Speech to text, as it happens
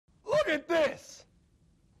at this.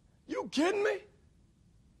 You kidding me?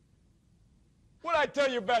 What'd I tell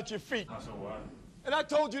you about your feet? And I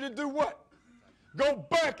told you to do what? Go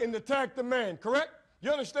back and attack the man, correct?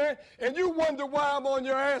 You understand? And you wonder why I'm on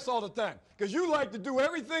your ass all the time. Because you like to do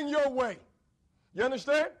everything your way. You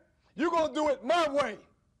understand? You're going to do it my way.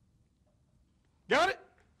 Got it?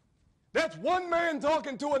 That's one man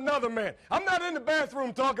talking to another man. I'm not in the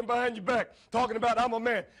bathroom talking behind your back, talking about I'm a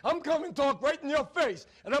man. I'm coming to talk right in your face,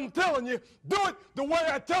 and I'm telling you, do it the way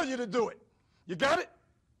I tell you to do it. You got it?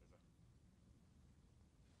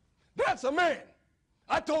 That's a man.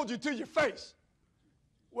 I told you to your face.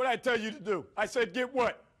 What did I tell you to do? I said get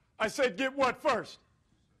what? I said get what first?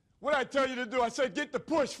 What did I tell you to do? I said get the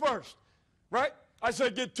push first, right? I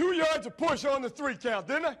said get 2 yards of push on the 3 count,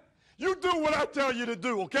 didn't I? You do what I tell you to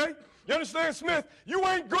do, okay? You understand, Smith? You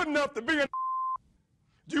ain't good enough to be a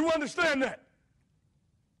Do you understand that?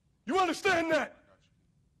 You understand that?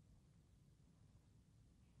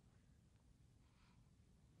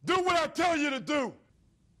 Do what I tell you to do.